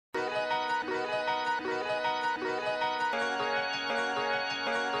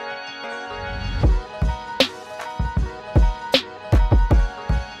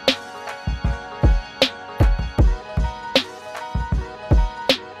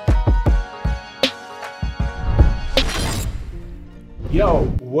Yo,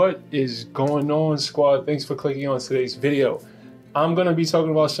 what is going on, squad? Thanks for clicking on today's video. I'm gonna be talking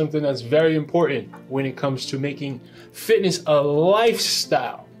about something that's very important when it comes to making fitness a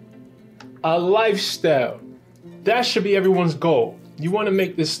lifestyle. A lifestyle. That should be everyone's goal. You wanna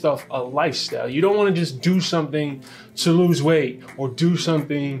make this stuff a lifestyle. You don't wanna just do something to lose weight or do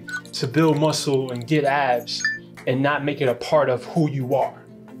something to build muscle and get abs and not make it a part of who you are.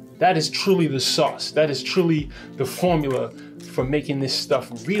 That is truly the sauce. That is truly the formula for making this stuff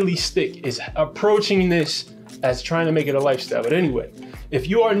really stick, is approaching this as trying to make it a lifestyle. But anyway, if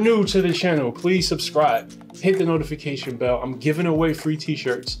you are new to the channel, please subscribe, hit the notification bell. I'm giving away free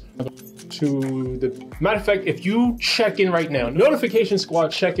t-shirts matter of fact, if you check in right now, notification squad,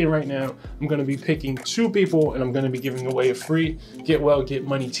 check in right now. I'm gonna be picking 2 people and I'm gonna be giving away a free Get Well, Get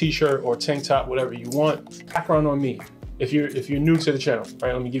Money t-shirt or tank top, whatever you want. Background on me. If you're new to the channel,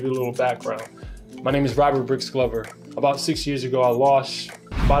 right, let me give you a little background. My name is Robert Brix Glover. About 6 years ago, I lost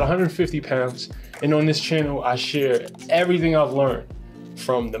about 150 pounds. And on this channel, I share everything I've learned,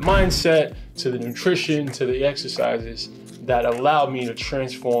 from the mindset to the nutrition to the exercises that allowed me to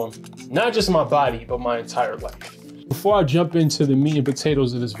transform not just my body, but my entire life. Before I jump into the meat and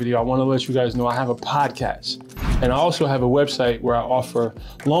potatoes of this video, I wanna let you guys know I have a podcast. And I also have a website where I offer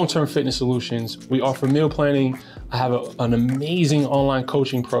long-term fitness solutions. We offer meal planning. I have an amazing online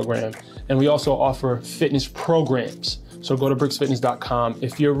coaching program. And we also offer fitness programs. So go to brixfitness.com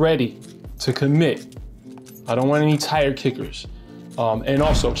if you're ready to commit. I don't want any tire kickers. And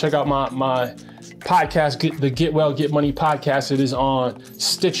also check out my podcast, the Get Well, Get Money podcast. It is on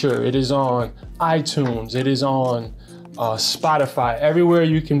Stitcher. It is on iTunes. It is on Spotify. Everywhere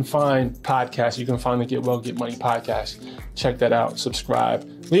you can find podcasts, you can find the Get Well, Get Money podcast. Check that out, subscribe,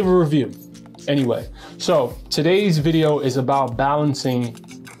 leave a review. Anyway, so today's video is about balancing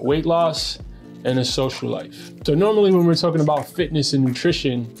weight loss and a social life. So normally when we're talking about fitness and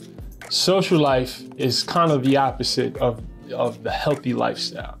nutrition, social life is kind of the opposite of the healthy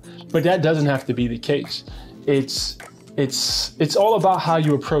lifestyle. But that doesn't have to be the case. It's all about how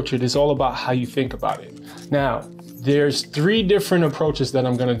you approach it. It's all about how you think about it. Now, there's 3 different approaches that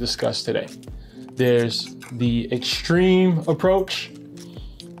I'm gonna discuss today. There's the extreme approach,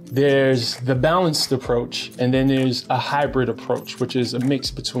 there's the balanced approach, and then there's a hybrid approach, which is a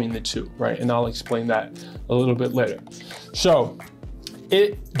mix between the 2, right? And I'll explain that a little bit later. So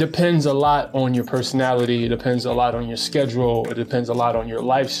it depends a lot on your personality. It depends a lot on your schedule. It depends a lot on your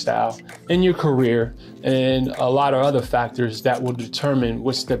lifestyle and your career and a lot of other factors that will determine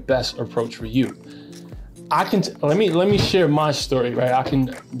what's the best approach for you. Let me share my story, right?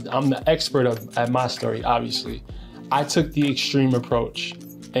 I'm the expert at my story, obviously. I took the extreme approach,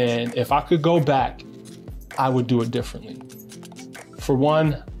 and if I could go back, I would do it differently. For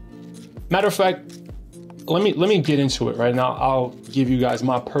one, matter of fact, let me get into it right now. I'll give you guys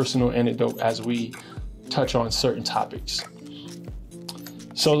my personal anecdote as we touch on certain topics.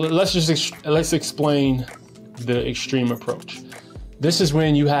 So let's explain the extreme approach. This is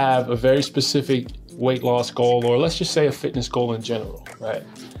when you have a very specific weight loss goal, or let's just say a fitness goal in general, right?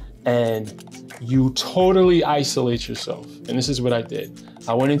 And you totally isolate yourself. And this is what I did.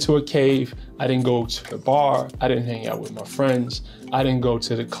 I went into a cave. I didn't go to the bar. I didn't hang out with my friends. I didn't go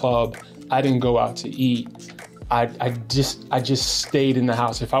to the club. I didn't go out to eat. I just stayed in the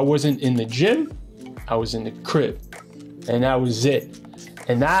house. If I wasn't in the gym, I was in the crib, and that was it.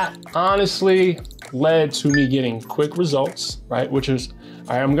 And that honestly led to me getting quick results, right? Which is,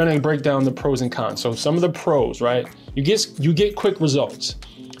 all right, I'm gonna break down the pros and cons. So some of the pros, right? You get quick results.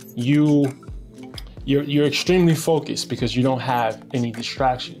 You're extremely focused because you don't have any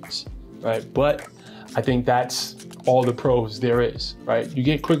distractions, right? But I think that's all the pros there is, right? You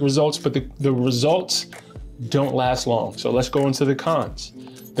get quick results, but the results don't last long. So let's go into the cons.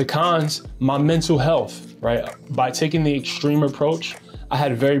 The cons, my mental health, right? By taking the extreme approach, I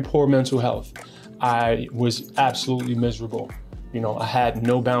had very poor mental health. I was absolutely miserable. You know, I had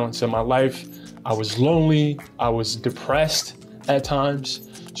no balance in my life. I was lonely. I was depressed at times.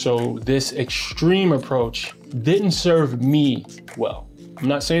 So this extreme approach didn't serve me well. I'm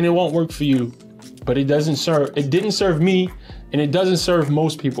not saying it won't work for you, but it didn't serve me, and it doesn't serve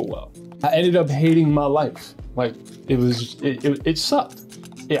most people well. I ended up hating my life. Like it sucked.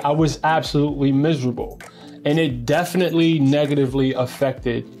 I was absolutely miserable. And it definitely negatively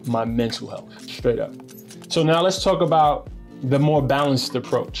affected my mental health, straight up. So now let's talk about the more balanced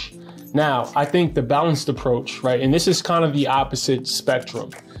approach. Now, I think the balanced approach, right, and this is kind of the opposite spectrum.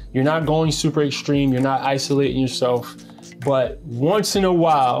 You're not going super extreme, you're not isolating yourself, but once in a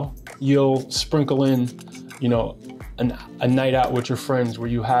while, you'll sprinkle in, you know, a night out with your friends where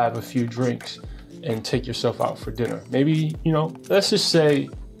you have a few drinks and take yourself out for dinner. Maybe, you know, let's just say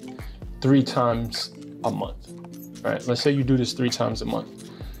 3 times a month, right? Let's say you do this 3 times a month.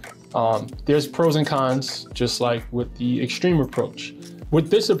 There's pros and cons, just like with the extreme approach. With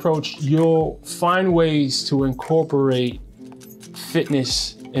this approach, you'll find ways to incorporate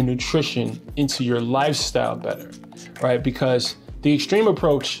fitness and nutrition into your lifestyle better, right? Because the extreme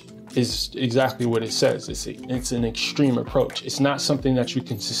approach is exactly what it says. It's an extreme approach. It's not something that you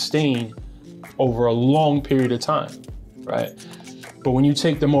can sustain over a long period of time, right? But when you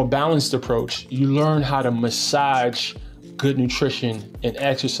take the more balanced approach, you learn how to massage good nutrition and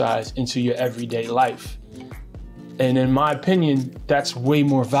exercise into your everyday life. And in my opinion, that's way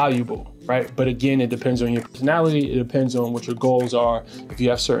more valuable, right? But again, it depends on your personality. It depends on what your goals are, if you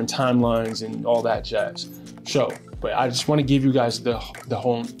have certain timelines and all that jazz. So, but I just want to give you guys the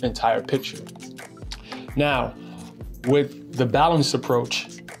whole entire picture. Now, with the balanced approach,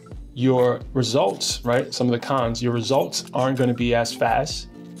 your results, right? Some of the cons, your results aren't going to be as fast,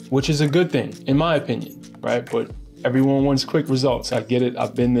 which is a good thing, in my opinion, right? But everyone wants quick results. I get it.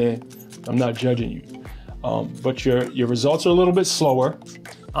 I've been there. I'm not judging you. But your results are a little bit slower.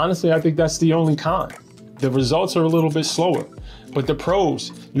 Honestly, I think that's the only con. The results are a little bit slower. But the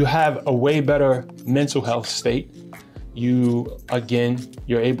pros, you have a way better mental health state. You're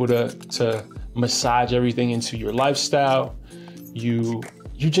able to massage everything into your lifestyle. You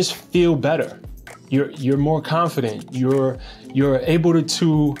just feel better. You're more confident. You're able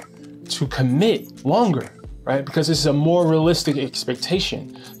to commit longer, right? Because it's a more realistic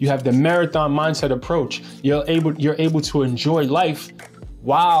expectation. You have the marathon mindset approach. You're able to enjoy life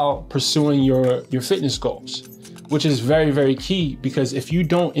while pursuing your fitness goals, which is very, very key, because if you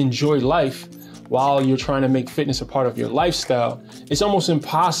don't enjoy life while you're trying to make fitness a part of your lifestyle, it's almost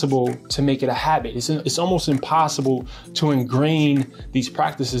impossible to make it a habit. It's almost impossible to ingrain these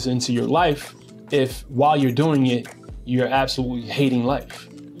practices into your life if while you're doing it, you're absolutely hating life.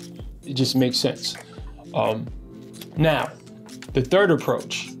 It just makes sense. Now, the third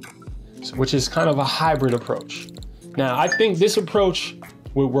approach, which is kind of a hybrid approach. Now, I think this approach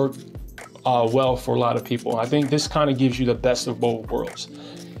would work well for a lot of people. I think this kind of gives you the best of both worlds.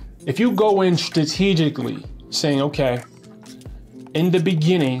 If you go in strategically saying, okay, in the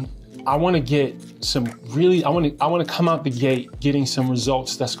beginning, I want to get some I want to come out the gate getting some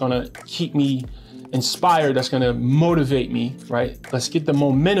results that's going to keep me inspired, that's going to motivate me, right? Let's get the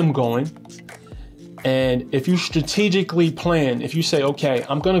momentum going. And if you strategically plan, if you say, okay,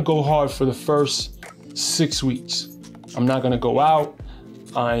 I'm going to go hard for the first 6 weeks. I'm not going to go out.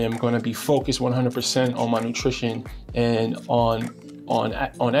 I am going to be focused 100% on my nutrition and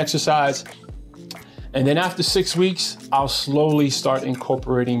on exercise. And then after 6 weeks, I'll slowly start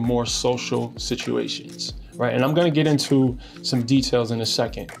incorporating more social situations, right? And I'm going to get into some details in a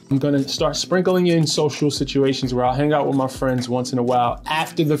second. I'm going to start sprinkling in social situations where I'll hang out with my friends once in a while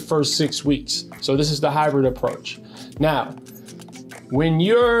after the first 6 weeks. So this is the hybrid approach. Now, when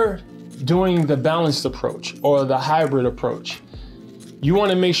you're doing the balanced approach or the hybrid approach, you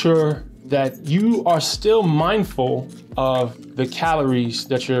want to make sure that you are still mindful of the calories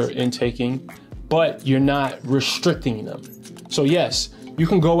that you're intaking, but you're not restricting them. So yes, you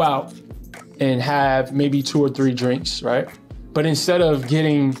can go out and have maybe 2 or 3 drinks, right? But instead of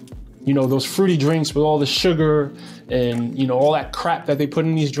getting, you know, those fruity drinks with all the sugar and, you know, all that crap that they put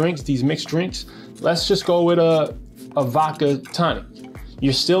in these drinks, these mixed drinks, let's just go with a vodka tonic.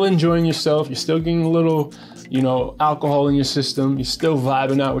 You're still enjoying yourself. You're still getting a little, you know, alcohol in your system. You're still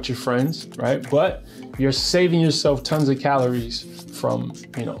vibing out with your friends, right? But you're saving yourself tons of calories from,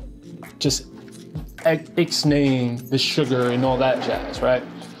 you know, just ixnaying the sugar and all that jazz, right?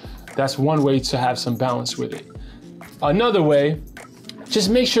 That's one way to have some balance with it. Another way, just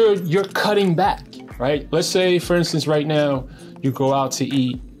make sure you're cutting back, right? Let's say, for instance, right now, you go out to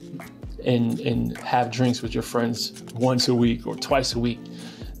eat and have drinks with your friends once a week or twice a week.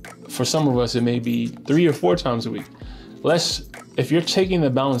 For some of us, it may be 3 or 4 times a week. If you're taking the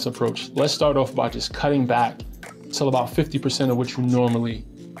balance approach, let's start off by just cutting back till about 50% of what you normally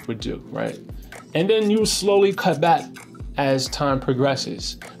would do, right? And then you slowly cut back as time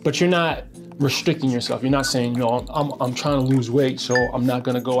progresses, but you're not restricting yourself. You're not saying, no, I'm trying to lose weight, so I'm not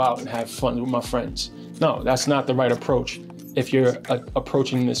gonna go out and have fun with my friends. No, that's not the right approach. If you're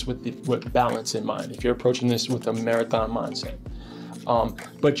approaching this with balance in mind, if you're approaching this with a marathon mindset.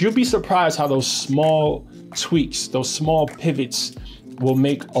 But you'll be surprised how those small tweaks, those small pivots will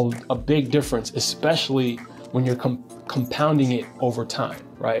make a big difference, especially when you're compounding it over time,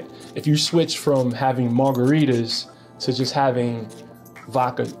 right? If you switch from having margaritas to just having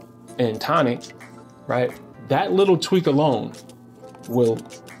vodka and tonic, right? That little tweak alone will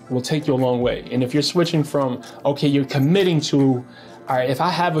will take you a long way. And if you're switching from, okay, you're committing to, all right, if I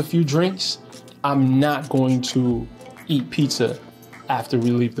have a few drinks, I'm not going to eat pizza after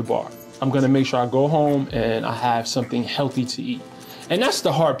we leave the bar. I'm gonna make sure I go home and I have something healthy to eat. And that's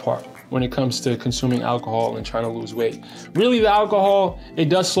the hard part when it comes to consuming alcohol and trying to lose weight. Really, the alcohol, it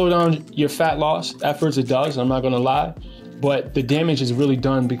does slow down your fat loss efforts, it does, I'm not gonna lie. But the damage is really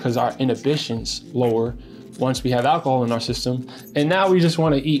done because our inhibitions lower once we have alcohol in our system. And now we just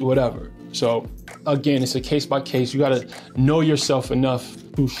wanna eat whatever. So again, it's a case by case. You gotta know yourself enough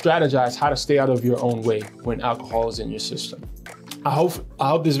to strategize how to stay out of your own way when alcohol is in your system. I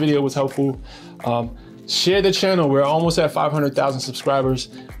hope this video was helpful. Share the channel. We're almost at 500,000 subscribers.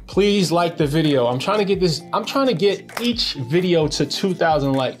 Please like the video. I'm trying to get each video to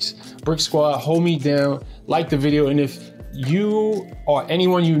 2,000 likes. Brick Squad, hold me down, like the video. And if you or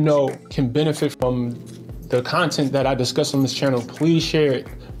anyone you know can benefit from the content that I discuss on this channel, please share it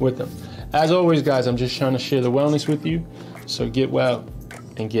with them. As always, guys, I'm just trying to share the wellness with you. So get well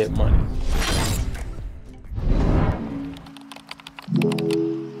and get money.